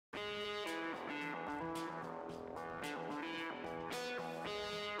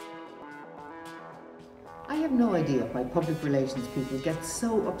I have no idea why public relations people get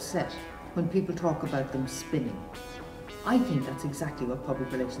so upset when people talk about them spinning. I think that's exactly what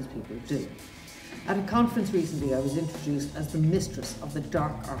public relations people do. At a conference recently, I was introduced as the mistress of the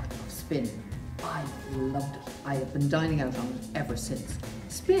dark art of spin. I loved it. I have been dining out on it ever since.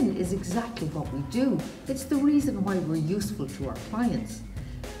 Spin is exactly what we do. It's the reason why we're useful to our clients.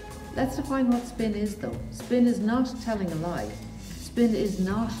 Let's define what spin is though. Spin is not telling a lie. Spin is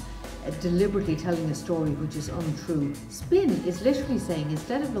not deliberately telling a story which is untrue. Spin is literally saying,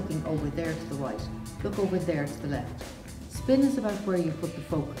 instead of looking over there to the right, look over there to the left. Spin is about where you put the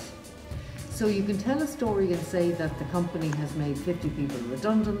focus. So you can tell a story and say that the company has made 50 people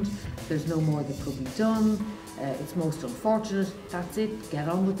redundant, there's no more that could be done, it's most unfortunate, that's it, get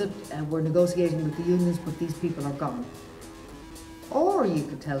on with it, we're negotiating with the unions but these people are gone. Or you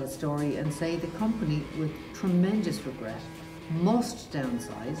could tell a story and say the company, with tremendous regret, must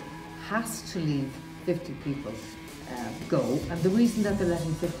downsize, has to leave 50 people go, and the reason that they're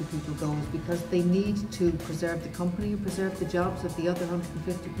letting 50 people go is because they need to preserve the company and preserve the jobs of the other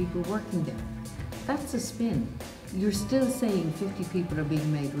 150 people working there. That's a spin. You're still saying 50 people are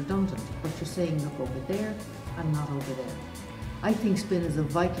being made redundant, but you're saying look over there and not over there. I think spin is a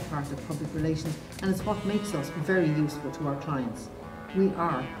vital part of public relations, and it's what makes us very useful to our clients. We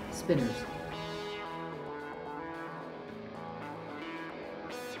are spinners.